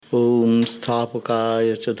Om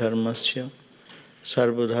Sthapakaya cha dharmasya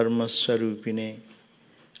sarvadharmaswarupine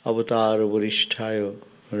avatar varishthayo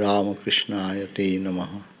Ramakrishnaya te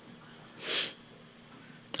namaha.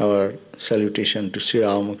 Our salutation to Sri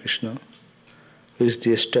Ramakrishna, who is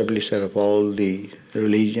the establisher of all the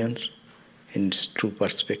religions in its true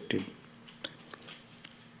perspective.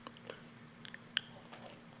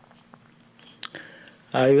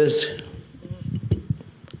 I was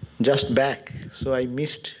just back, so I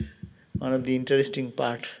missed one of the interesting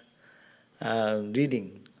part,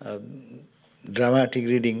 dramatic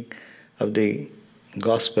reading of the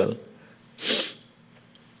Gospel.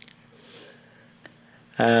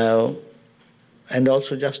 And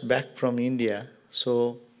also just back from India.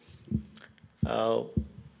 So,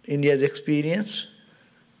 India's experience,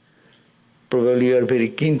 probably you are very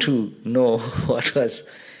keen to know what was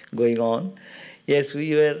going on. Yes,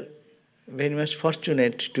 we were very much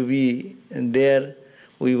fortunate to be there.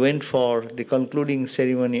 We went for the concluding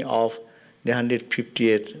ceremony of the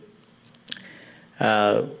 150th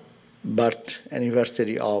birth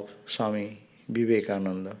anniversary of Swami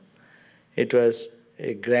Vivekananda. It was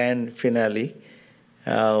a grand finale.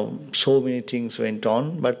 So many things went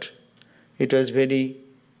on, but it was very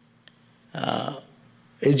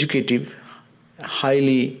educative,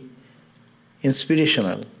 highly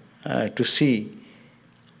inspirational to see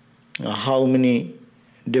how many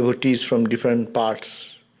devotees from different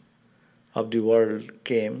parts of the world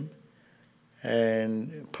came,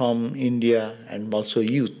 and from India, and also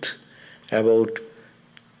youth, about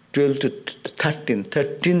 12 to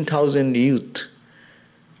 13,000 youth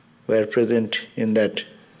were present in that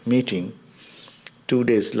meeting,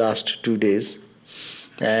 last 2 days,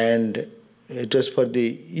 and it was for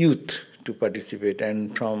the youth to participate,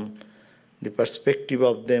 and from the perspective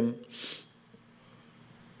of them,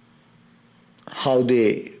 how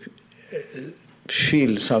they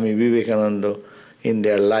feel Swami Vivekananda in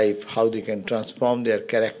their life, how they can transform their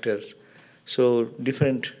characters. So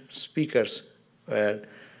different speakers were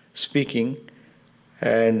speaking,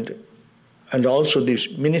 and also the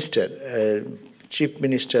minister, chief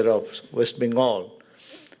minister of West Bengal,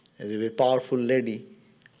 is a very powerful lady.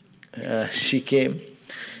 She came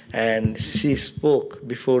and she spoke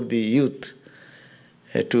before the youth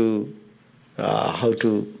to how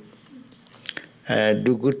to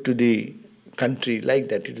do good to the country, like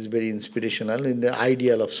that. It is very inspirational in the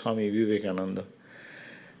ideal of Swami Vivekananda.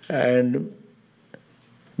 And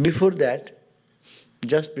before that,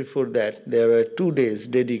 just before that, there were 2 days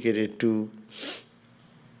dedicated to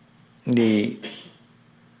the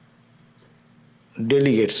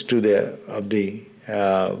delegates to the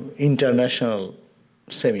international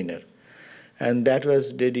seminar, and that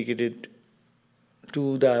was dedicated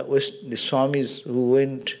to the Swamis who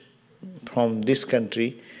went from this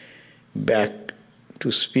country back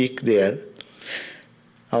to speak there.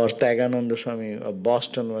 Our Tyagananda Swami of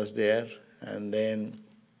Boston was there, and then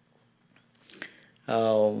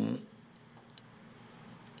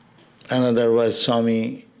another was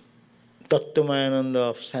Swami Tattamayananda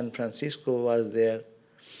of San Francisco was there.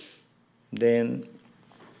 Then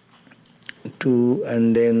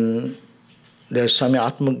there's Swami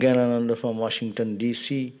Atmagyanananda from Washington,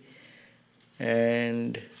 D.C.,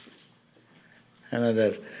 and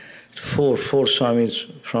another four Swamis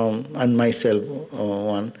from, and myself,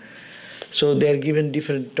 one. So they are given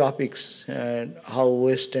different topics, how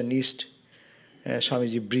West and East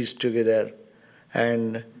Swamiji breathed together,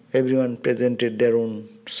 and everyone presented their own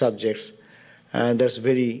subjects. That's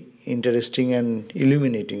very interesting and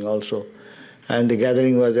illuminating also. And the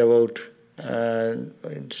gathering was about,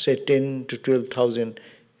 say, 10 to 12,000.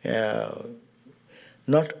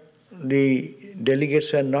 Not the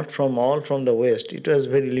delegates were not from the West. It was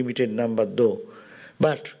very limited number though,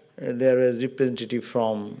 but there was representative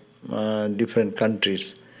from different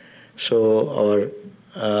countries. So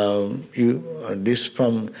from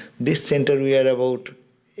this center we are about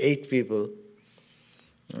 8 people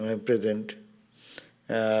present.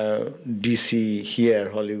 DC, here,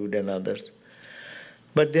 Hollywood and others.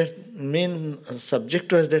 But their main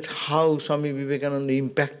subject was that how Swami Vivekananda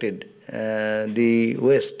impacted the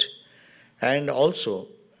West, and also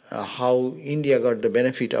how India got the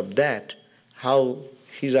benefit of that, how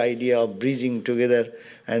his idea of bridging together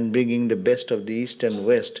and bringing the best of the East and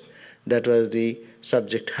West, that was the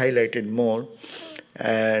subject highlighted more.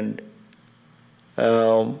 And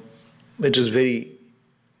it was very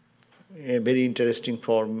interesting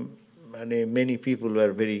for many people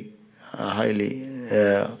were very highly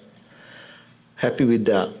happy with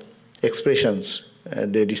the expressions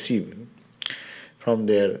they received from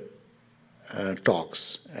their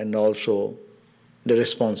talks, and also the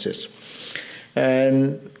responses.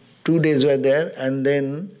 And 2 days were there, and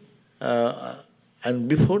then and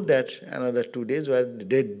before that another 2 days were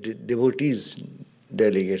devotees,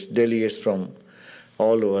 delegates from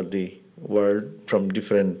all over the world, from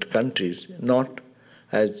different countries, not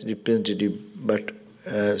as representative, but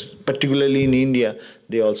particularly in India,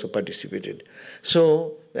 they also participated.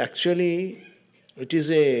 So actually, it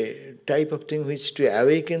is a type of thing which to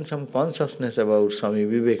awaken some consciousness about Swami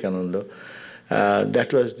Vivekananda.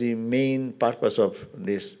 That was the main purpose of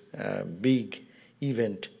this big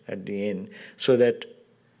event at the end, so that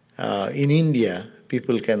in India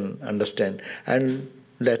people can understand, and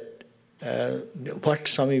that what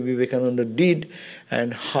Swami Vivekananda did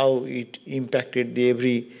and how it impacted the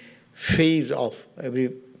every phase of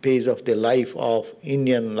the life of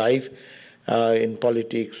Indian life, in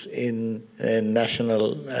politics, in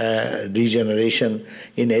national regeneration,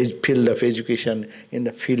 in the field of education, in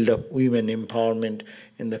the field of women empowerment,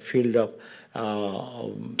 in the field of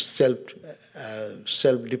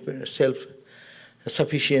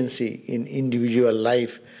self-sufficiency in individual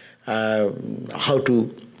life, how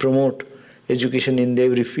to promote education in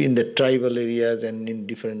the tribal areas and in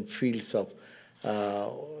different fields of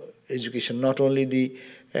education, not only the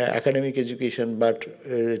academic education, but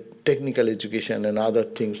technical education and other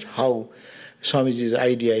things, how Swamiji's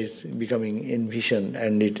idea is becoming envisioned,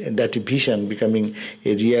 and that vision becoming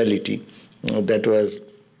a reality. That was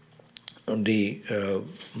the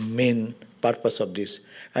main purpose of this.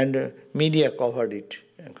 And media covered it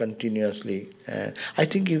continuously. I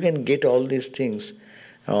think you can get all these things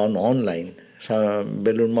online.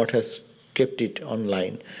 Belur Math has kept it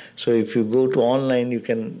online. So if you go to online, you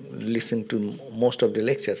can listen to most of the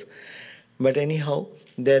lectures. But anyhow,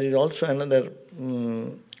 there is also another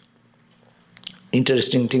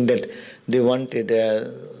interesting thing, that they wanted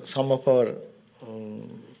some of our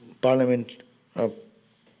parliament of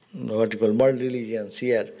what you call world religions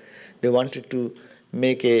here, they wanted to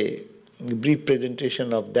make a brief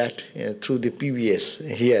presentation of that through the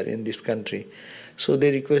PBS here in this country. So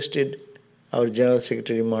they requested our General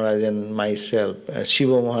Secretary Maharaj and myself,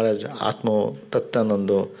 Shiva Maharaj, Atma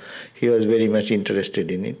Tattananda, he was very much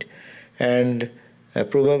interested in it. And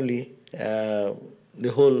probably the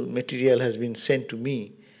whole material has been sent to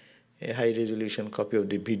me, a high-resolution copy of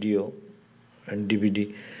the video and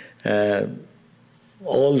DVD,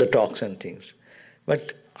 all the talks and things.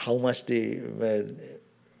 But how much it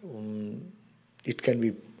can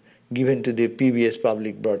be given to the PBS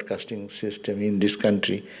public broadcasting system in this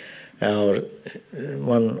country, or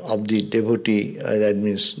one of the devotee, that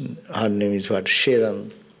means her name is what,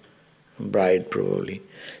 Sharon Bride probably,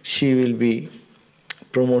 she will be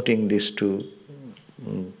promoting this to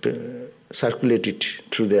circulate it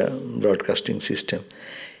through the broadcasting system.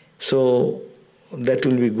 So that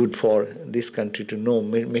will be good for this country to know,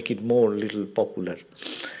 make it more little popular.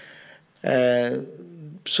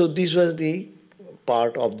 So this was the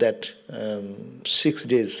part of that 6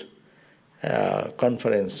 days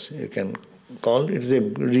conference, you can call. It's a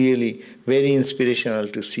really very inspirational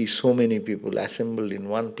to see so many people assembled in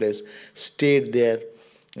one place, stayed there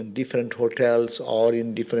in different hotels or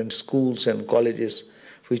in different schools and colleges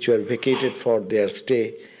which were vacated for their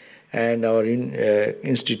stay. And our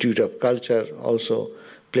Institute of Culture also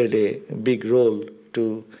played a big role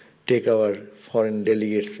to take our foreign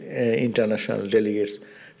delegates, international delegates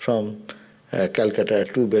from Calcutta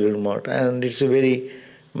to Belur Math. And it's a very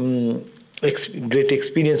great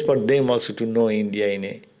experience for them also to know India in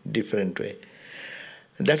a different way.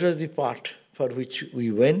 That was the part for which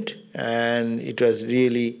we went, and it was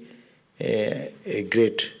really a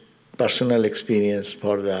great personal experience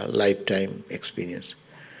for the lifetime experience.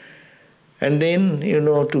 And then,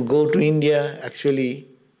 to go to India, actually,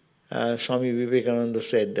 Swami Vivekananda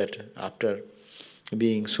said that after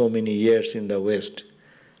being so many years in the West,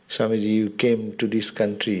 Swamiji, you came to this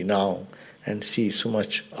country now and see so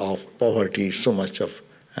much of poverty, so much of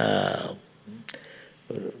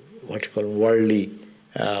worldly,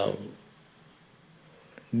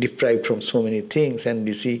 deprived from so many things, and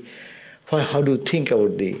you see, how do you think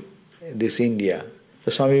about this India?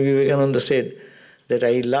 So Swami Vivekananda said that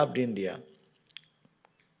I loved India,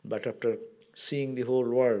 but after seeing the whole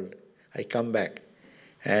world, I come back,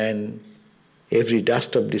 and every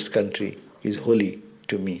dust of this country is holy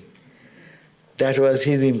to me. That was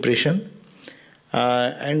his impression.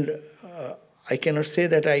 And I cannot say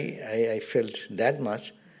that I felt that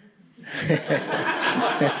much.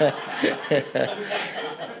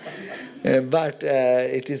 But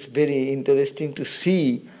it is very interesting to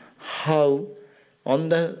see how on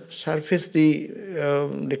the surface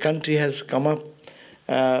the country has come up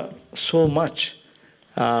so much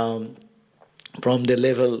from the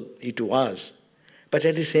level it was. But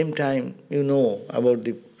at the same time, you know about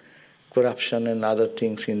the corruption and other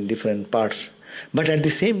things in different parts. But at the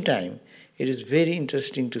same time, it is very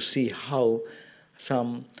interesting to see how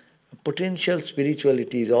some potential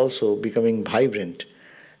spirituality is also becoming vibrant,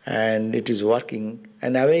 and it is working.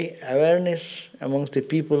 And awareness amongst the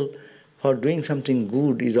people for doing something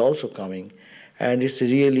good is also coming. And it's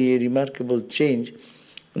really a remarkable change,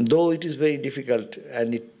 though it is very difficult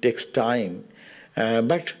and it takes time.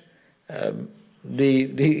 But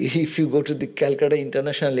if you go to the Calcutta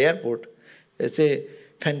International Airport, it's a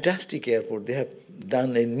fantastic airport. They have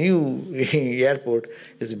done a new airport.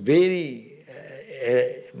 It's very,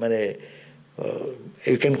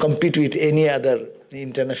 you can compete with any other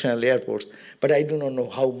international airports. But I do not know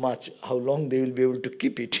how long they will be able to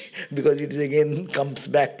keep it, because it again comes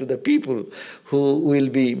back to the people who will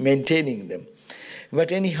be maintaining them.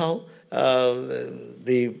 But anyhow,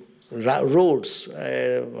 the roads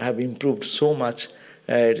have improved so much.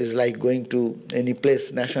 It is like going to any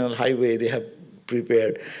place, national highway they have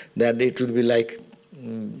prepared, that it will be like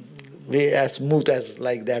as smooth as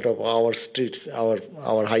like that of our streets, our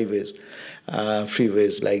highways,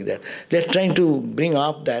 freeways like that. They're trying to bring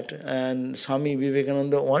up that, and Swami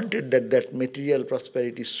Vivekananda wanted that material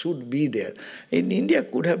prosperity should be there. In India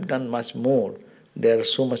could have done much more. There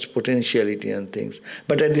is so much potentiality and things.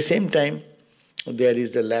 But at the same time, there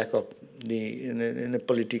is a lack of in the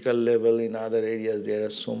political level, in other areas, there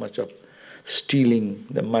is so much of stealing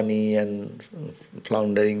the money and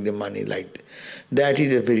floundering the money like that. That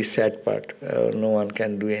is a very sad part. No one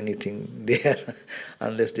can do anything there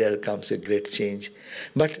unless there comes a great change.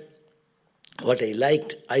 But what I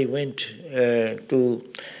liked, I went to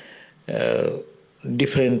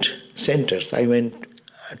different centers. I went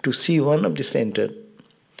to see one of the centers,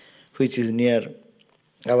 which is near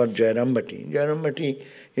our Jairambati. Jairambati,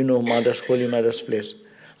 Holy Mother's place.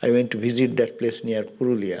 I went to visit that place near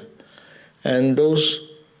Purulia. And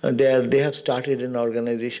they have started an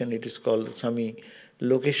organization. It is called Swami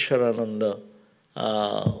Lokeshwarananda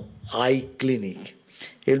Eye Clinic.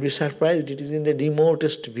 You'll be surprised, it is in the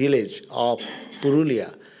remotest village of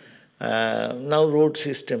Purulia. Now road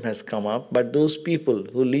system has come up, but those people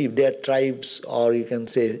who live, they are tribes, or you can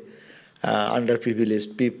say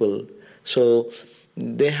underprivileged people. So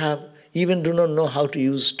they even do not know how to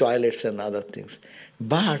use toilets and other things.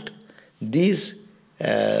 But these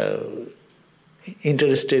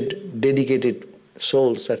interested, dedicated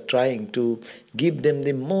souls are trying to give them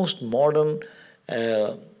the most modern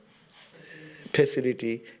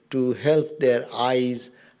facility to help their eyes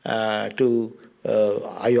to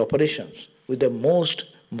eye operations with the most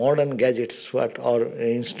modern gadgets or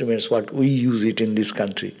instruments what we use it in this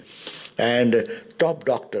country, and top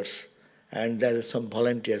doctors, and there are some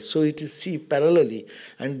volunteers. So it is parallelly,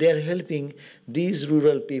 and they are helping these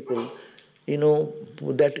rural people.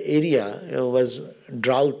 That area was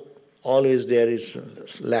drought, always there is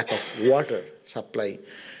lack of water supply,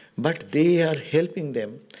 but they are helping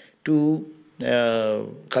them to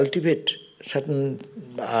cultivate certain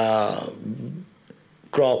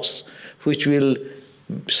crops which will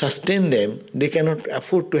sustain them. They cannot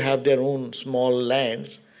afford to have their own small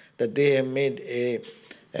lands, that they have made a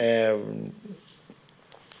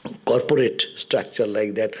corporate structure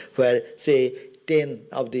like that, where say 10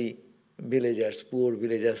 of the villagers, poor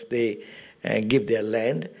villagers, they give their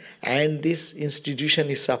land, and this institution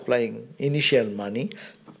is supplying initial money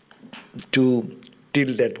to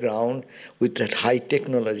till that ground with that high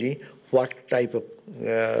technology, what type of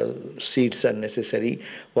seeds are necessary,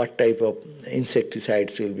 what type of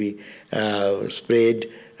insecticides will be sprayed,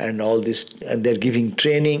 and all this, and they're giving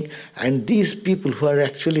training. And these people who are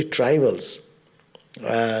actually tribals,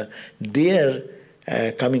 they are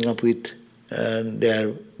coming up with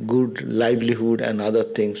their good livelihood and other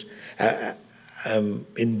things in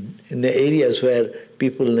the areas where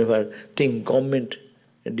people never think government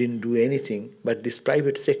didn't do anything, but these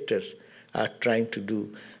private sectors are trying to do.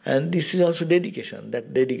 And this is also dedication.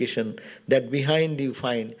 That behind you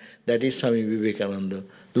find, that is Swami Vivekananda.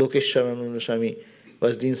 Lokeshwarananda Swami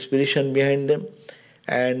was the inspiration behind them,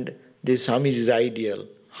 and this Swamiji's ideal,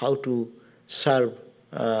 how to serve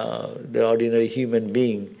the ordinary human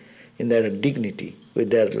being in their dignity, with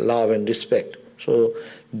their love and respect. So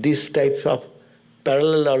these types of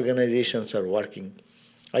parallel organizations are working.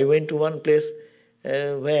 I went to one place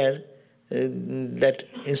where that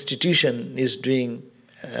institution is doing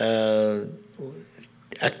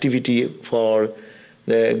activity for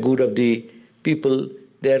the good of the people.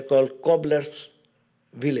 They are called Cobblers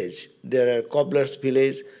Village. There are Cobblers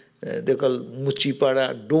Village. They call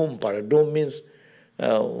Muchipara, Dome Para. Dome means,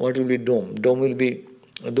 what will be dome? Dome will be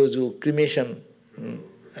those who cremation.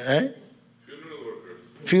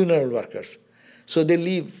 funeral workers. So they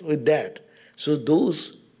live with that. So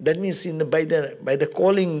that means by the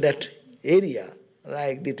calling that area,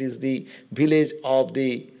 like it is the village of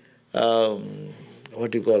the,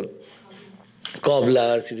 what you call,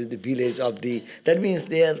 cobblers, it is the village of the, that means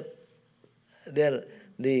they are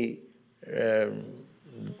the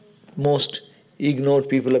most ignored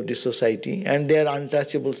people of the society, and they are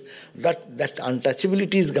untouchables. That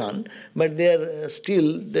untouchability is gone, but they are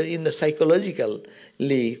still, in the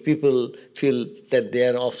psychologically, people feel that they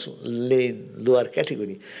are of lower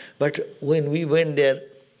category. But when we went there,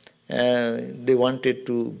 they wanted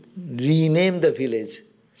to rename the village.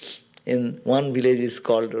 In one village is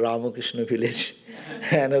called Ramakrishna village,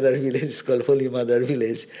 another village is called Holy Mother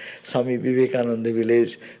village, Swami Vivekananda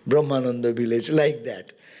village, Brahmananda village, like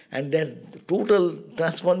that. And then total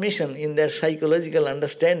transformation in their psychological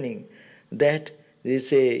understanding that they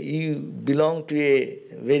say you belong to a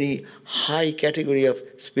very high category of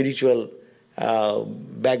spiritual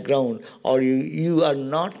background, or you are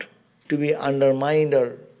not to be undermined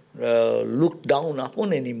or looked down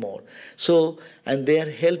upon anymore. So, and they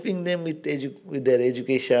are helping them with their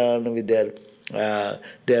education, with their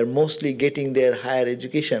they are mostly getting their higher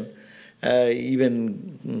education,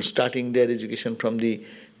 even starting their education from the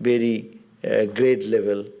very grade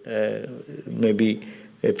level, maybe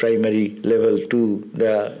a primary level to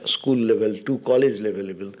the school level to college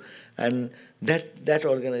level, and that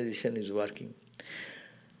organization is working.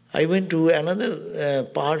 I went to another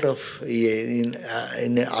part of in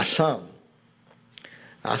Assam.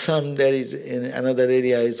 Assam, there is in another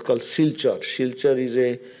area, it's called Silchar. Silchar is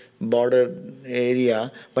a border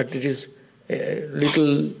area, but it is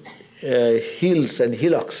little hills and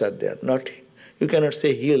hillocks are there. Not, you cannot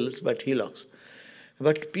say hills, but hillocks.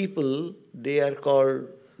 But people, they are called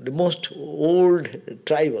the most old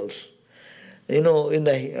tribals. You know,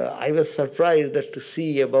 I was surprised that to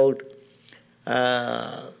see about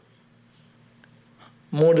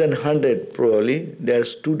more than 100 probably, their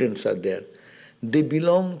students are there. They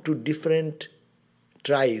belong to different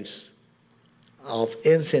tribes, of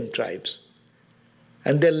ancient tribes.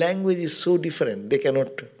 And their language is so different, they cannot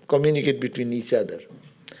communicate between each other.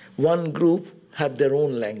 One group have their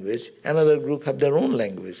own language, another group have their own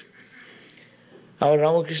language. Our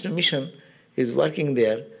Ramakrishna Mission is working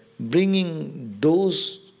there, bringing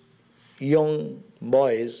those young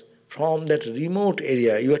boys from that remote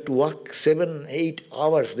area. You have to walk 7-8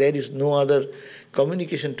 hours. There is no other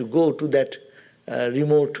communication to go to that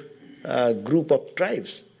remote group of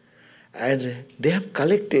tribes. And they have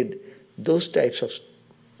collected those types of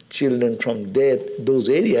children from those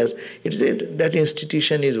areas. That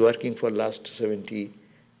institution is working for last 70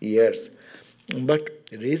 years. But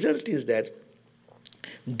the result is that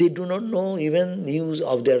they do not know even use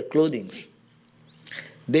of their clothing.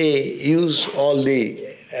 They use all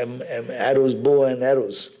the arrows, bow and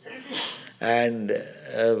arrows, and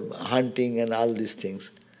hunting and all these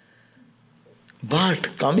things.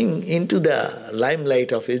 But coming into the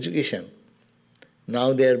limelight of education,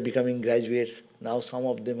 now they are becoming graduates. Now some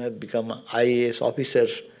of them have become IAS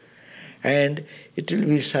officers. And it will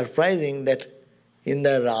be surprising that in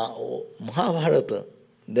the Mahabharata,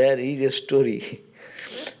 there is a story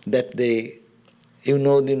that the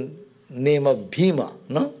name of Bhima,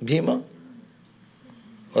 no? Bhima?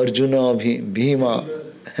 Arjuna, Bhima,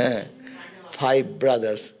 5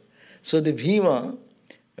 brothers. So the Bhima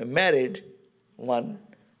married one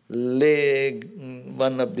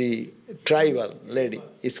of the tribal lady.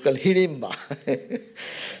 It's called Hidimba.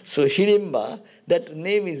 So Hidimba, that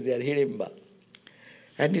name is there, Hidimba.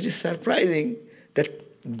 And it is surprising that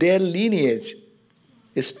their lineage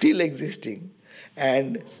is still existing.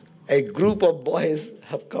 And a group of boys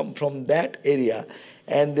have come from that area.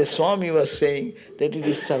 And the Swami was saying that it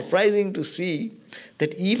is surprising to see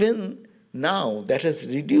that even now that has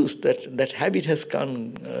reduced, that habit has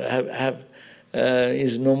come,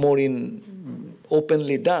 is no more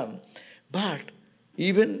openly done. But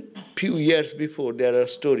even few years before, there are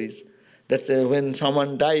stories that when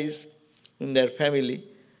someone dies in their family,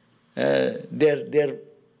 their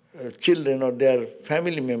children or their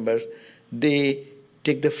family members, they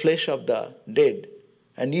take the flesh of the dead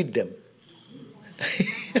and eat them.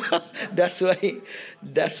 That's why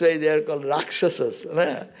they are called Rakshasas.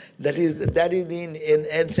 That is in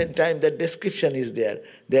ancient time, that description is there.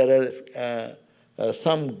 There are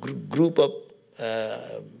some group of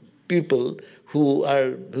people who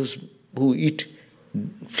eat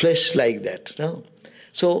flesh like that. No?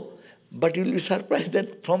 So, but you will be surprised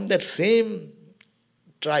that from that same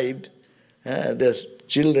tribe, the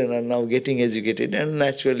children are now getting educated, and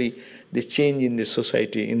naturally the change in the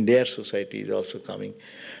society, in their society, is also coming.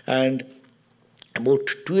 And about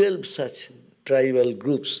 12 such tribal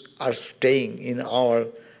groups are staying in our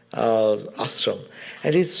ashram.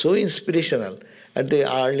 And it's so inspirational. At the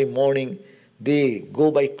early morning, they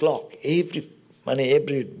go by clock. Every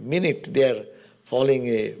minute they are following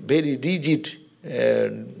a very rigid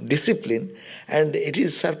discipline. And it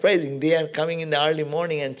is surprising. They are coming in the early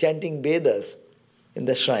morning and chanting Vedas in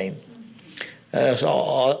the shrine.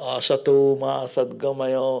 Sato, Ma,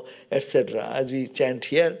 Sadgamaya, etc. As we chant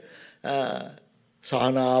here,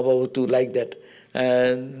 Sahana Bhavatu, like that.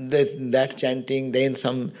 That chanting, then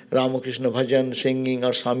some Ramakrishna bhajan singing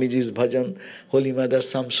or Swamiji's bhajan, Holy Mother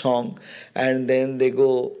some song, and then they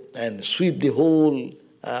go and sweep the whole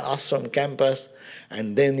ashram campus,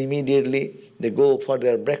 and then immediately they go for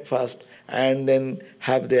their breakfast and then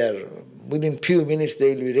have their, within few minutes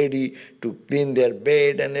they will be ready to clean their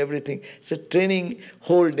bed and everything. So training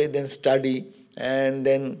whole day, then study, and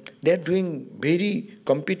then they are doing very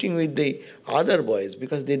competing with the other boys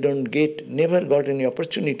because they never got any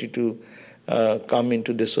opportunity to come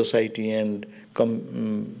into the society and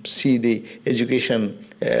see the education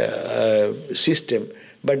system.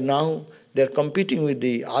 But now they are competing with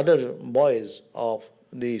the other boys of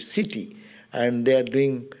the city, and they are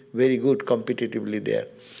doing very good competitively there.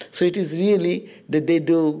 So it is really that they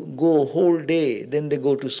do go whole day, then they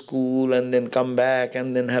go to school and then come back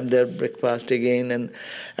and then have their breakfast again,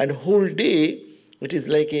 and whole day it is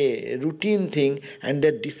like a routine thing, and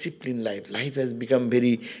their disciplined life. Life has become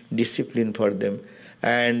very disciplined for them,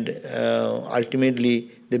 and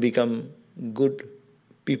ultimately they become good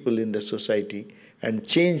people in the society and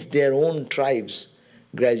change their own tribes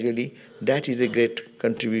gradually. That is a great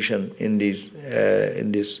contribution in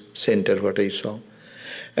this center, what I saw.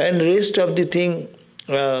 And rest of the thing,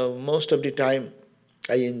 most of the time,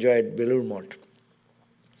 I enjoyed Belur Math.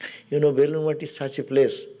 You know, Belur Math is such a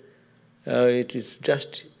place. It is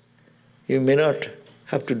just, you may not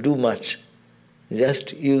have to do much.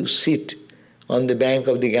 Just you sit on the bank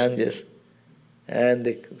of the Ganges, and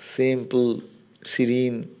the simple,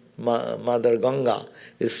 serene Mother Ganga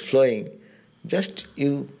is flowing. Just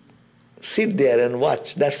you sit there and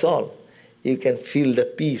watch, that's all. You can feel the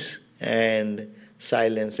peace and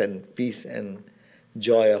silence and peace and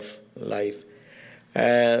joy of life.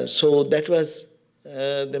 So that was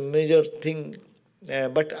the major thing.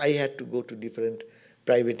 But I had to go to different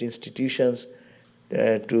private institutions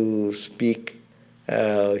to speak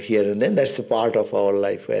here and then. That's a part of our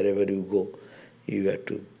life. Wherever you go, you have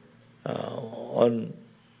to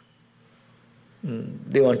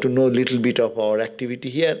they want to know a little bit of our activity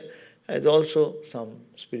here, as also some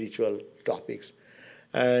spiritual topics.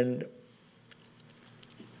 And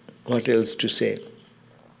what else to say?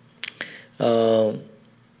 There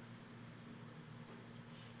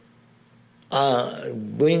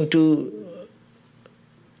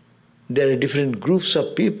are different groups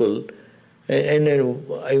of people, and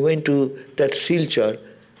I went to that Silchar.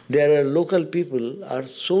 There are local people are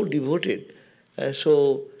so devoted,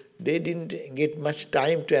 so they didn't get much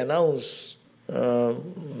time to announce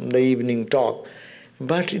the evening talk,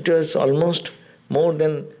 but it was almost more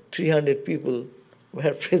than 300 people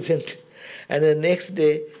were present, and the next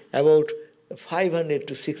day about 500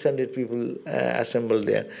 to 600 people assembled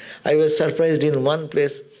there. I was surprised in one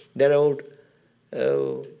place, there are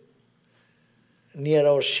near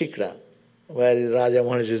our Shikra, where is Raja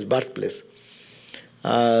Maharaj's birthplace.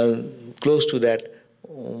 Close to that,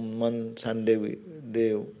 one Sunday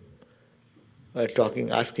they were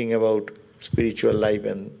asking about spiritual life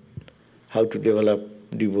and how to develop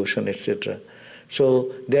devotion, etc.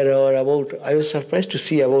 So there are I was surprised to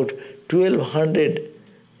see about 1,200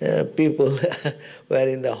 people were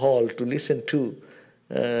in the hall to listen to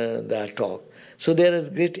the talk. So there is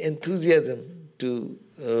great enthusiasm to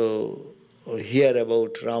hear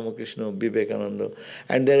about Ramakrishna, Vivekananda,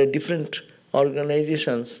 and there are different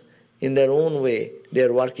organizations in their own way. They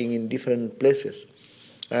are working in different places,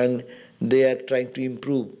 and they are trying to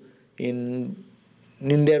improve in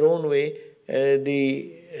their own way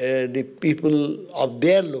the people of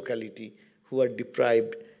their locality who are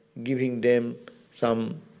deprived, giving them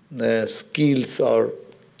some skills or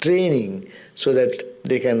training so that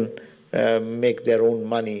they can make their own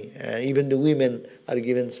money. Even the women are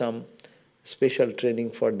given some special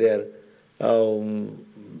training for their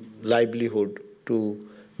livelihood, to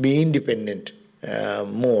be independent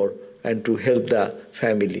more and to help the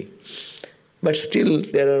family. But still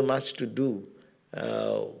there are much to do,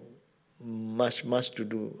 much to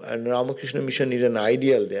do. And Ramakrishna Mission is an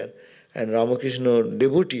ideal there, and Ramakrishna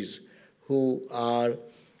devotees who are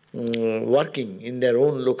working in their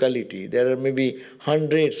own locality, there are maybe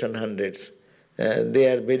hundreds and hundreds.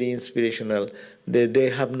 They are very inspirational. They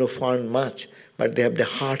have no fund much, but they have the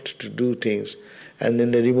heart to do things. And in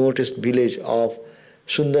the remotest village of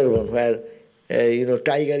Sundarban, where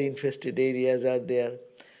tiger-infested areas are there,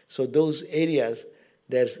 so those areas,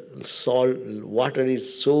 their salt water is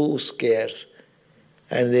so scarce,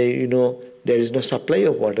 and there is no supply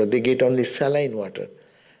of water. They get only saline water,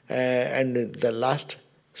 and the last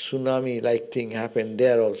tsunami-like thing happened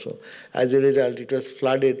there also. As a result, it was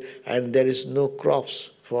flooded, and there is no crops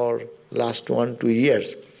for last 1-2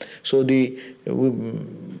 years. So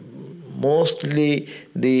mostly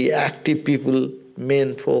the active people,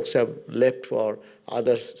 men folks, have left for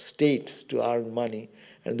other states to earn money,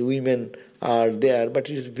 and the women are there. But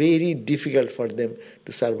it is very difficult for them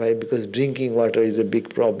to survive because drinking water is a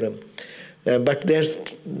big problem. But there's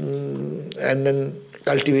and then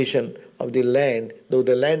cultivation of the land, though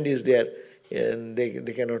the land is there, and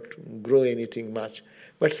they cannot grow anything much.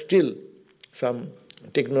 But still, some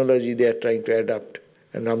technology they are trying to adapt,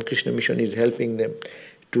 and Ramakrishna Mission is helping them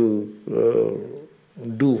to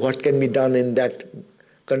do what can be done in that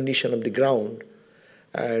condition of the ground,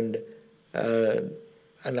 and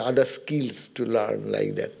other skills to learn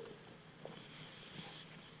like that.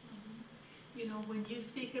 When you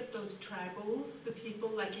speak of those tribals, the people,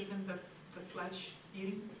 like even the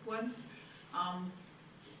flesh-eating ones,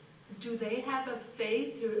 do they have a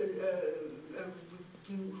faith?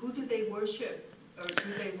 Who do they worship? Or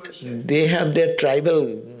do they worship? They have their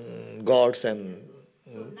tribal gods, and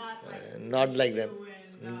so not like that.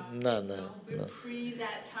 No. Pre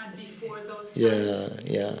that time, before those times?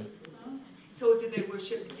 Yeah. So do they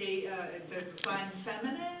worship the divine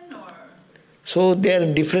feminine, or? So they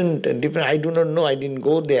are different. I do not know, I didn't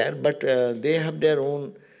go there, but they have their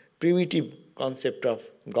own primitive concept of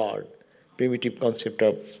God, primitive concept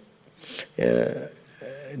of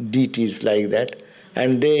deities like that.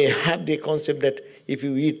 And they have the concept that if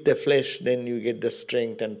you eat the flesh, then you get the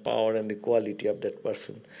strength and power and the quality of that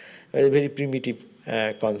person. A very primitive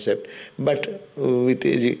concept. But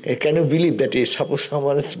can you believe that suppose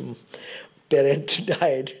someone's parent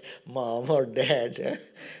died, mom or dad,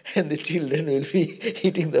 and the children will be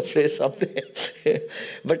eating the flesh of them.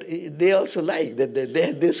 But they also like that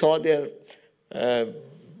they saw their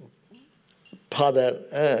father,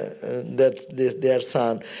 their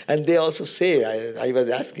son, and they also say, I was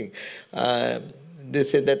asking, they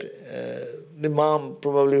say that the mom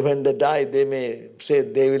probably when they die, they may say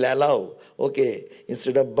they will allow, okay,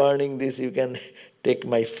 instead of burning this, you can take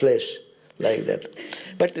my flesh, like that.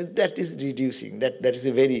 But that is reducing. That is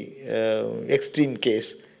a very extreme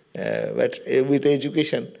case. But with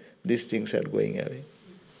education, these things are going away.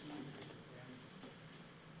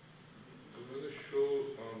 There was a show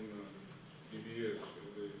on PBS,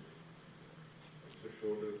 they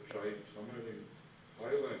showed a tribe somewhere in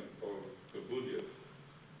Thailand called the Buddha,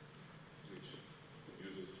 which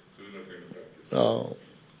uses similar kind of practice. Oh,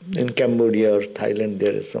 in Cambodia or Thailand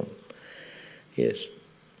there is some. Yes.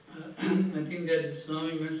 I think that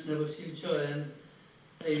Swami mentioned about Silchar, and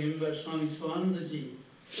I remember Swami Swanandaji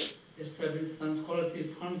established some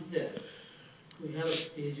scholarship funds there to help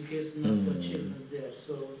the education of the children there.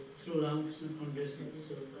 So through Ramakrishna Foundation.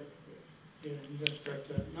 So yeah, that's what.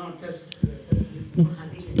 No, that's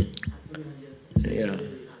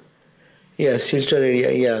Yeah, Silchar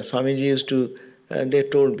area. Yeah, Swamiji used to. They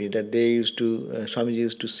told me that Swamiji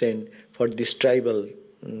used to send for this tribal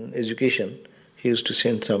education. He used to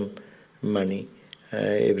send some money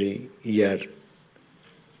every year,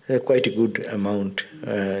 quite a good amount.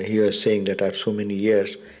 He was saying that after so many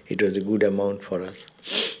years, it was a good amount for us.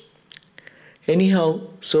 Anyhow,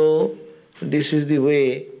 so this is the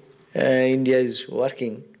way India is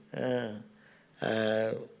working.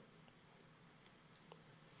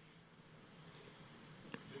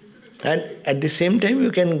 And at the same time,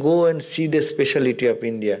 you can go and see the speciality of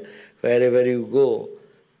India. Wherever you go,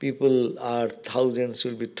 thousands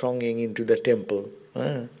will be thronging into the temple.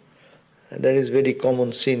 That is very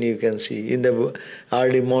common scene you can see. In the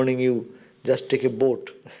early morning, you just take a boat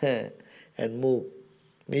and move.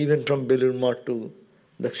 Even from Belur Math to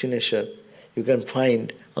Dakshineshwar, you can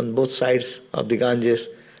find on both sides of the Ganges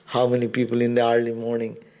how many people in the early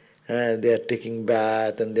morning they are taking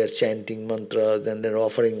bath and they are chanting mantras and they are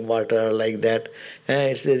offering water like that.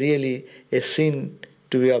 It's really a scene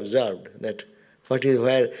to be observed. That's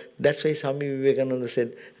why Swami Vivekananda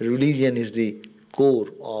said religion is the core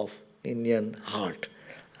of Indian heart.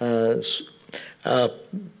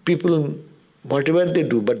 People, whatever they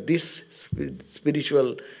do, but this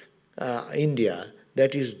spiritual India,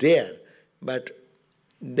 that is there. But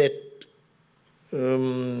that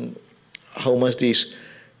how much these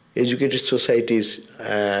educated societies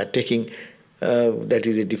taking, that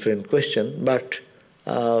is a different question. But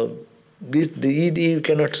you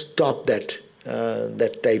cannot stop that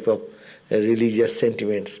type of religious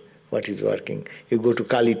sentiments, what is working. You go to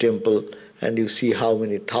Kali temple and you see how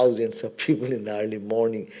many thousands of people in the early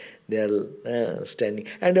morning they are standing.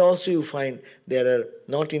 And also you find there are,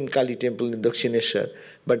 not in Kali temple in Dakshineshwar,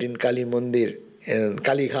 but in Kali Mandir and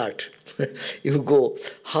Kali Ghat, you go,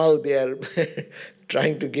 how they are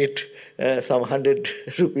trying to get some 100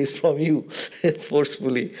 rupees from you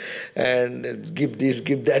forcefully, and give this,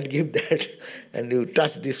 give that, and you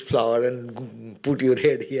touch this flower and put your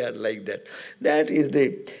head here like that. That is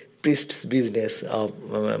the priest's business of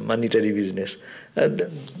monetary business.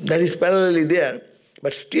 That is parallelly there,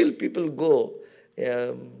 but still people go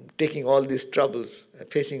taking all these troubles,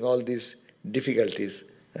 facing all these difficulties.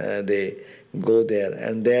 They go there,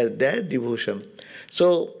 and their devotion.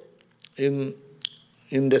 So, in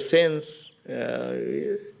the sense,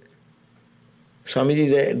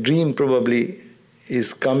 Swamiji's dream probably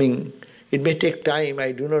is coming. It may take time,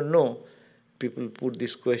 I do not know. People put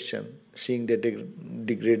this question, seeing the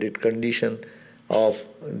degraded condition of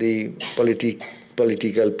the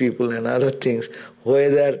political people and other things,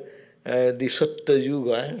 whether the Satya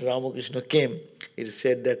Yuga, Ramakrishna came, it is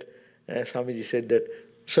said that, Swamiji said that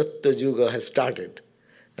Satya Yuga has started.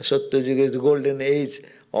 Satya Yuga is the golden age,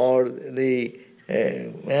 or the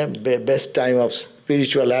best time of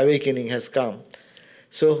spiritual awakening has come.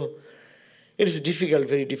 So it is difficult,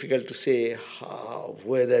 very difficult to say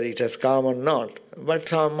whether it has come or not. But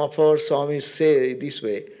some of our Swamis say this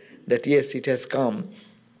way, that yes, it has come.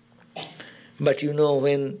 But you know,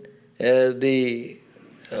 when the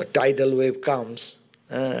tidal wave comes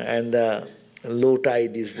and the low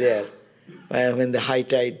tide is there, when the high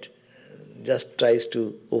tide just tries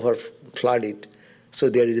to overflood it, so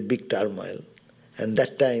there is a big turmoil. And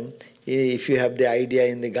that time, if you have the idea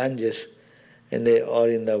in the Ganges or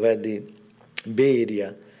in where the Bay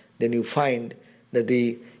Area, then you find that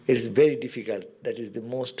it is very difficult. That is the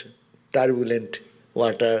most turbulent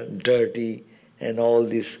water, dirty, and all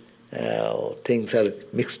these things are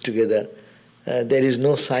mixed together. There is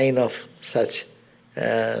no sign of such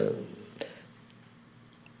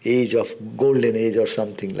age of golden age or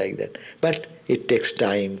something like that. But it takes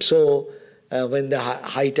time. So when the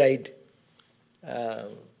high tide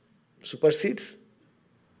supersedes,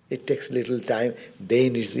 it takes little time.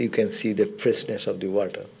 Then you can see the freshness of the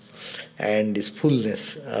water and this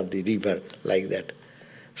fullness of the river like that.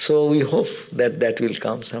 So we hope that will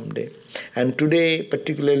come someday. And today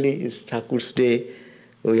particularly is Thakur's day.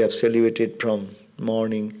 We have celebrated from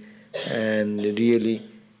morning, and really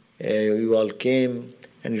we all came,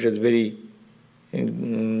 and it was very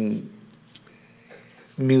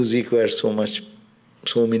music were so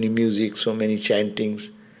many music, so many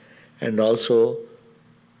chantings, and also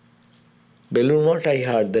Belur Math, I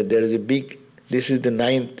heard that there is this is the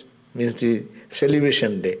 9th, means the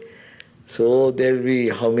celebration day. So there will be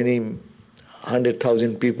how many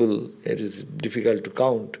 100,000 people, it is difficult to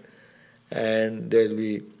count, and there will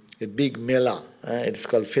be a big mela, it's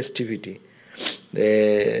called festivity.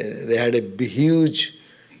 They had a huge,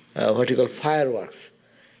 what you call fireworks.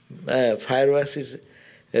 Fireworks is,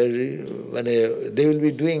 they will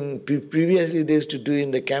be doing, previously they used to do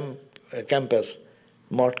in the campus,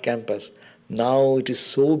 Mott campus. Now it is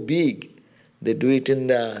so big, they do it in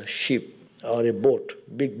the ship or a boat,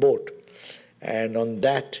 big boat. And on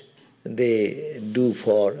that they do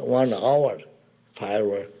for 1 hour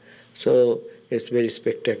firework. So it's very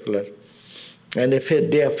spectacular. And a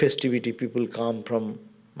day of festivity, people come from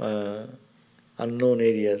unknown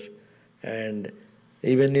areas. And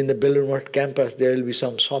even in the Belur Math campus, there will be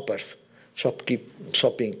some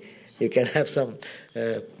shopping. You can have some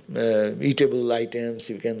eatable items,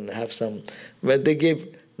 you can have some, but they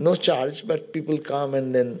give no charge, but people come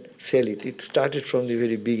and then sell it. It started from the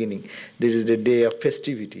very beginning. This is the day of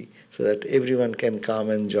festivity, so that everyone can come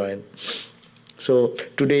and join. So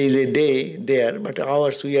today is a day there, but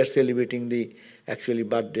ours, we are celebrating the actually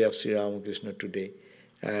birthday of Sri Ramakrishna today.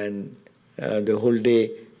 And the whole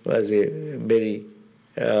day was a very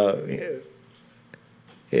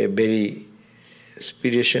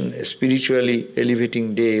spiritually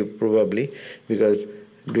elevating day probably, because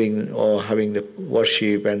doing or having the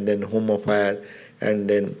worship and then home of fire and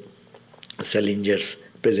then Salinger's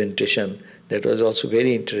presentation, that was also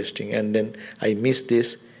very interesting. And then I missed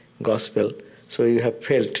this gospel, so you have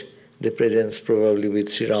felt the presence probably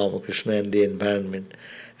with Sri Ramakrishna and the environment.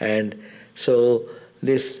 And so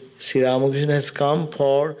this Sri Ramakrishna has come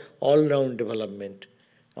for all-round development.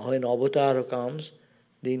 When avatar comes,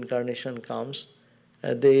 the incarnation comes,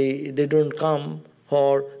 they don't come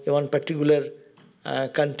for one particular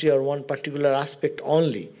country or one particular aspect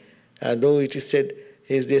only. Though it is said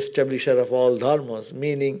He is the establisher of all dharmas,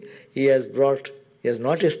 meaning he has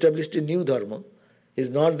not established a new dharma. It's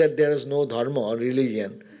not that there is no dharma or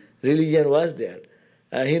religion. Religion was there.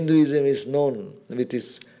 Hinduism is known with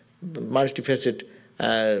its multifaceted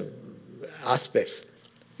aspects.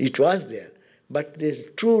 It was there. But the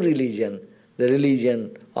true religion, the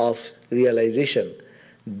religion of realization,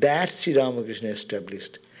 that Sri Ramakrishna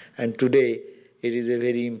established. And today it is a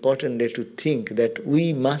very important day to think that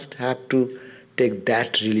we must have to take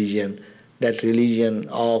that religion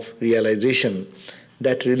of realization,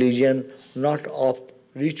 that religion not of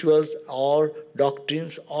rituals or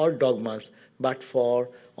doctrines or dogmas, but for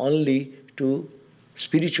only to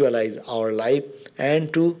spiritualize our life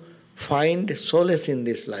and to find solace in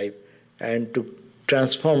this life and to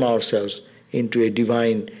transform ourselves into a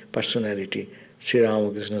divine personality. Sri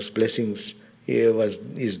Ramakrishna's blessings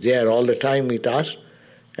is there all the time with us,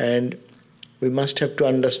 and we must have to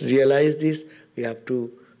realize this, we have to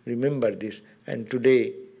remember this. And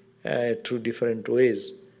today, through different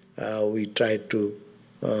ways, we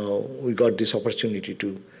got this opportunity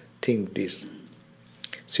to think this.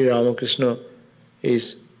 Sri Ramakrishna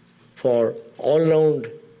is for all-round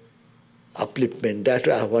upliftment. That's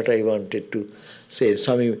what I wanted to say.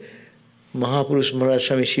 Swami Mahapurush Maharaj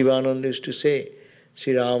Swami Shivananda used to say,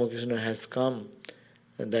 Sri Ramakrishna has come,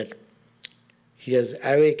 and that he has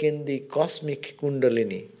awakened the cosmic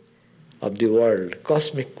kundalini of the world,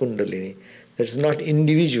 cosmic kundalini. That's not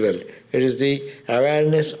individual. It is the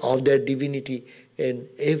awareness of their divinity in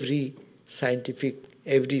every scientific,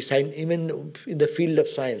 even in the field of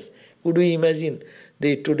science. Could we imagine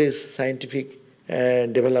today's scientific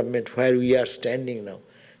development where we are standing now?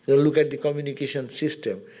 So look at the communication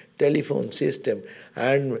system, telephone system,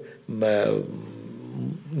 and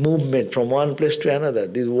movement from one place to another.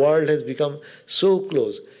 This world has become so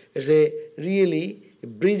close. It's really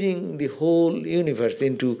bridging the whole universe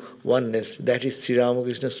into oneness. That is Sri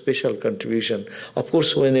Ramakrishna's special contribution. Of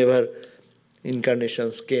course, whenever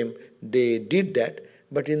incarnations came, they did that.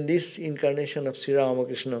 But in this incarnation of Sri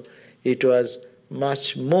Ramakrishna, it was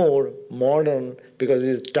much more modern because it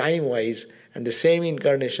is time-wise, and the same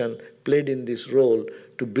incarnation played in this role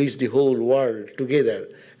to bridge the whole world together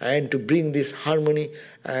and to bring this harmony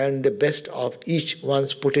and the best of each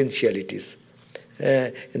one's potentialities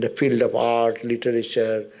in the field of art,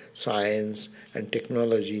 literature, science, and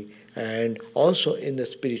technology, and also in the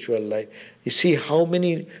spiritual life. You see how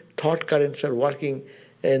many thought currents are working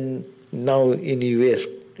now in US.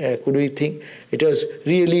 Could we think? It was,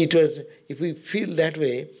 if we feel that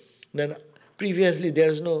way, then previously there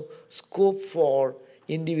is no scope for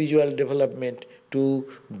individual development to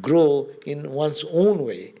grow in one's own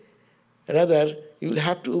way. Rather, you will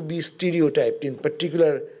have to be stereotyped in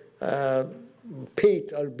particular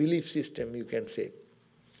faith or belief system, you can say.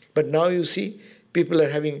 But now you see, people are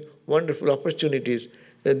having wonderful opportunities.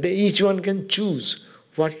 Each one can choose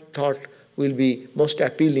what thought will be most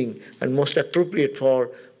appealing and most appropriate for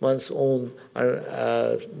one's own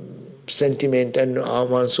sentiment and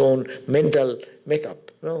one's own mental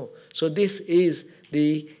makeup. No. So this is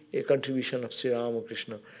the contribution of Sri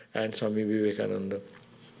Ramakrishna and Swami Vivekananda.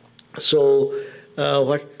 So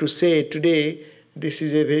what to say today, this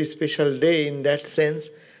is a very special day in that sense,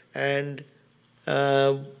 and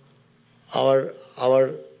our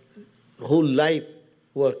whole life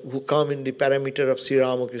who come in the parameter of Sri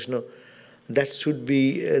Ramakrishna, that should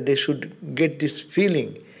be, they should get this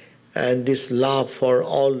feeling and this love for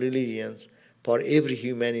all religions, for every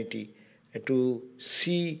humanity, and to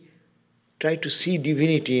try to see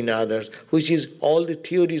divinity in others, which is all the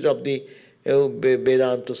theories of the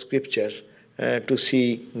Vedanta scriptures, to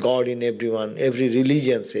see God in everyone, every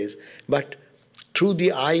religion says. But through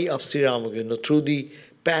the eye of Sri Ramakrishna, through the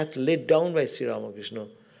path laid down by Sri Ramakrishna,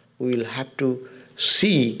 we will have to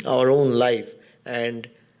see our own life and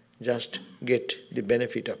just get the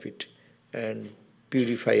benefit of it and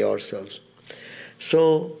purify ourselves.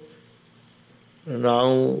 So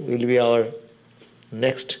now will be our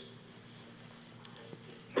next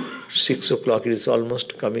 6 o'clock. It is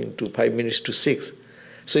almost coming to 5 minutes to 6.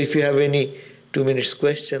 So if you have any 2 minutes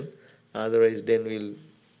question, otherwise then we'll...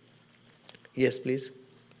 Yes, please.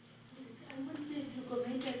 I wanted to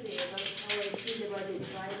comment about how I feel about the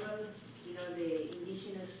tribal, the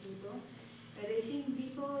indigenous people. But I think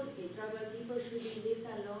tribal people should be left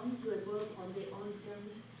alone to evolve on their own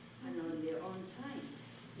terms and on their own time.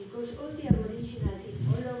 Because all the aboriginals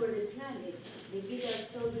all over the planet, they get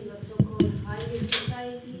absorbed in a so-called higher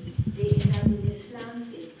society, they end up in the slums,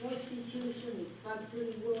 in prostitution, in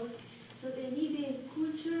factory work. So they need a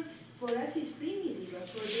culture. For us it's primitive, but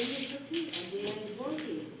for them it's okay, and they are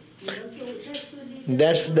evolving. So just to leave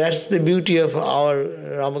That's the beauty of our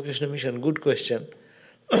Ramakrishna mission. Good question.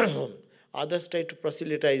 Others try to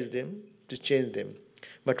proselytize them, to change them.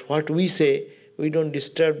 But what we say, we don't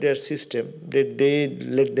disturb their system. They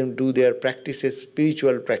let them do their practices,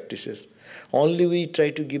 spiritual practices. Only we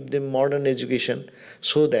try to give them modern education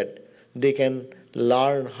so that they can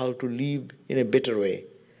learn how to live in a better way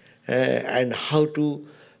and how to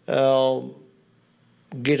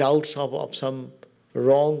get out of some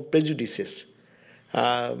wrong prejudices,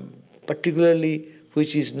 particularly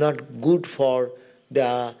which is not good for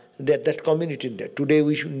that community there. Today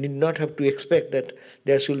we need not have to expect that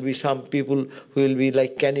there should be some people who will be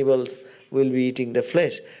like cannibals, will be eating the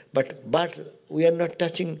flesh. But we are not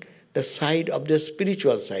touching the side of their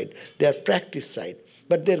spiritual side, their practice side.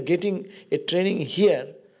 But they're getting a training here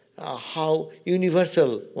how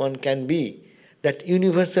universal one can be. That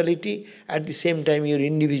universality, at the same time your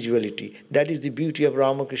individuality. That is the beauty of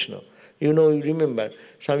Ramakrishna. You remember,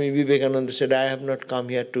 Swami Vivekananda said, I have not come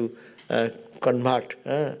here to convert.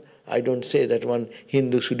 I don't say that one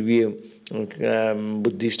Hindu should be a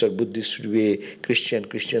Buddhist or Buddhist should be a Christian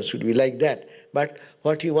should be like that. But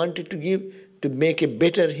what he wanted to give, to make a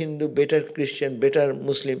better Hindu, better Christian, better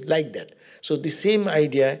Muslim, like that. So the same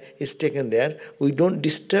idea is taken there. We don't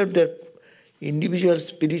disturb their individual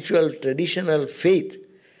spiritual traditional faith,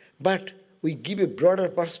 but we give a broader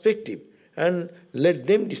perspective and let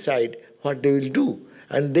them decide what they will do.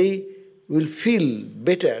 And they will feel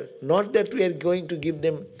better, not that we are going to give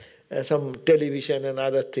them some television and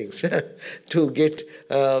other things to get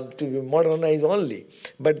to be modernized only,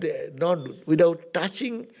 but not without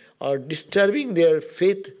touching or disturbing their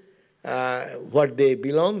faith, what they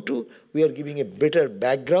belong to. We are giving a better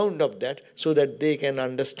background of that so that they can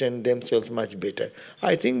understand themselves much better.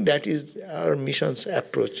 I think that is our mission's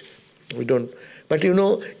approach. We don't, but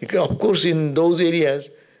of course in those areas,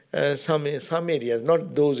 some areas,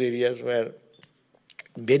 not those areas where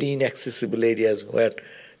very inaccessible areas where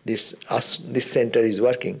this center is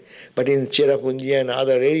working, but in Cherrapunji and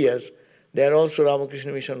other areas, there also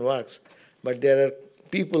Ramakrishna Mission works. But there are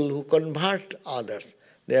people who convert others.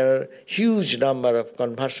 There are huge number of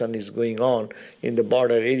conversion is going on in the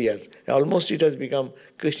border areas. Almost it has become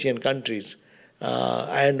Christian countries.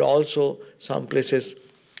 And also some places,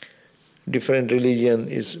 different religion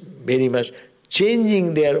is very much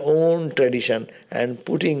changing their own tradition and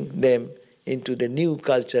putting them into the new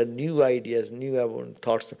culture, new ideas, new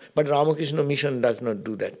thoughts. But Ramakrishna Mission does not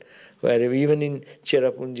do that. Where even in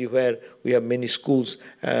Cherrapunji, where we have many schools,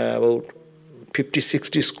 about 50,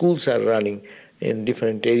 60 schools are running in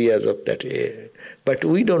different areas of that area. But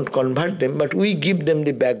we don't convert them, but we give them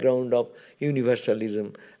the background of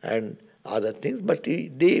universalism and other things, but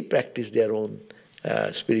they practice their own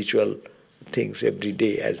spiritual things every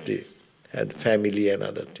day as the family and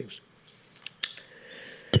other things.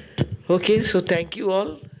 Okay, so thank you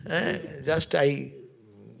all. Just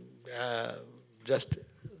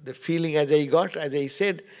the feeling as I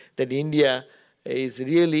said, that India is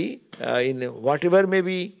really in whatever may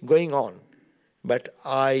be going on, but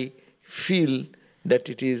I feel that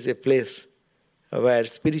it is a place where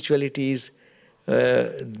spirituality is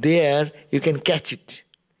there, you can catch it.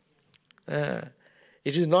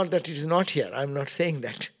 It is not that it is not here, I am not saying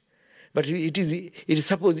that. But it is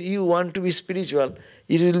suppose you want to be spiritual,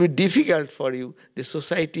 it will be difficult for you. The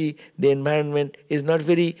society, the environment is not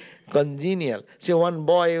very congenial. Say one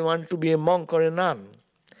boy wants to be a monk or a nun.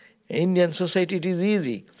 In Indian society it is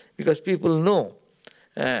easy because people know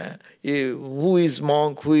who is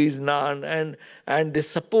monk, who is nun, and they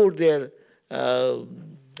support their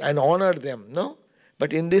and honor them. No,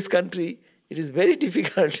 but in this country it is very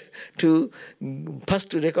difficult to first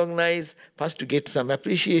to recognize, first to get some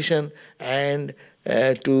appreciation, and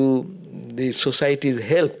to the society's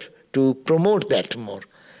help to promote that more.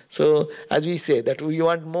 So, as we say, that we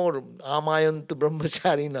want more Amayantu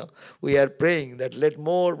Brahmacharina. We are praying that let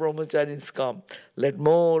more Brahmacharis come, let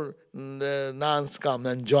more nuns come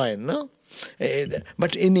and join. No?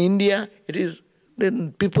 But in India, it is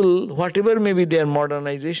then people, whatever may be their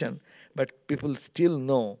modernization, but people still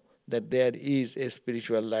know that there is a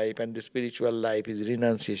spiritual life, and the spiritual life is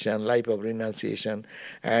renunciation, life of renunciation,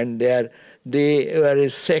 and they are a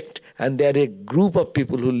sect, and they are a group of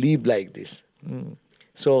people who live like this.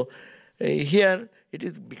 So here it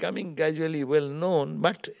is becoming gradually well known,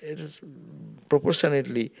 but it is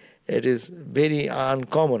proportionately, it is very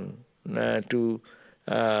uncommon to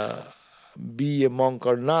be a monk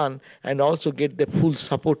or nun and also get the full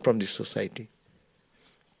support from the society.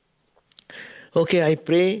 Okay, I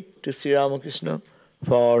pray to Sri Ramakrishna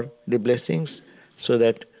for the blessings so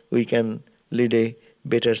that we can lead a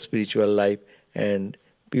better spiritual life and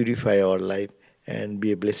purify our life and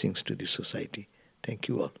be a blessing to the society. Thank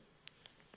you all.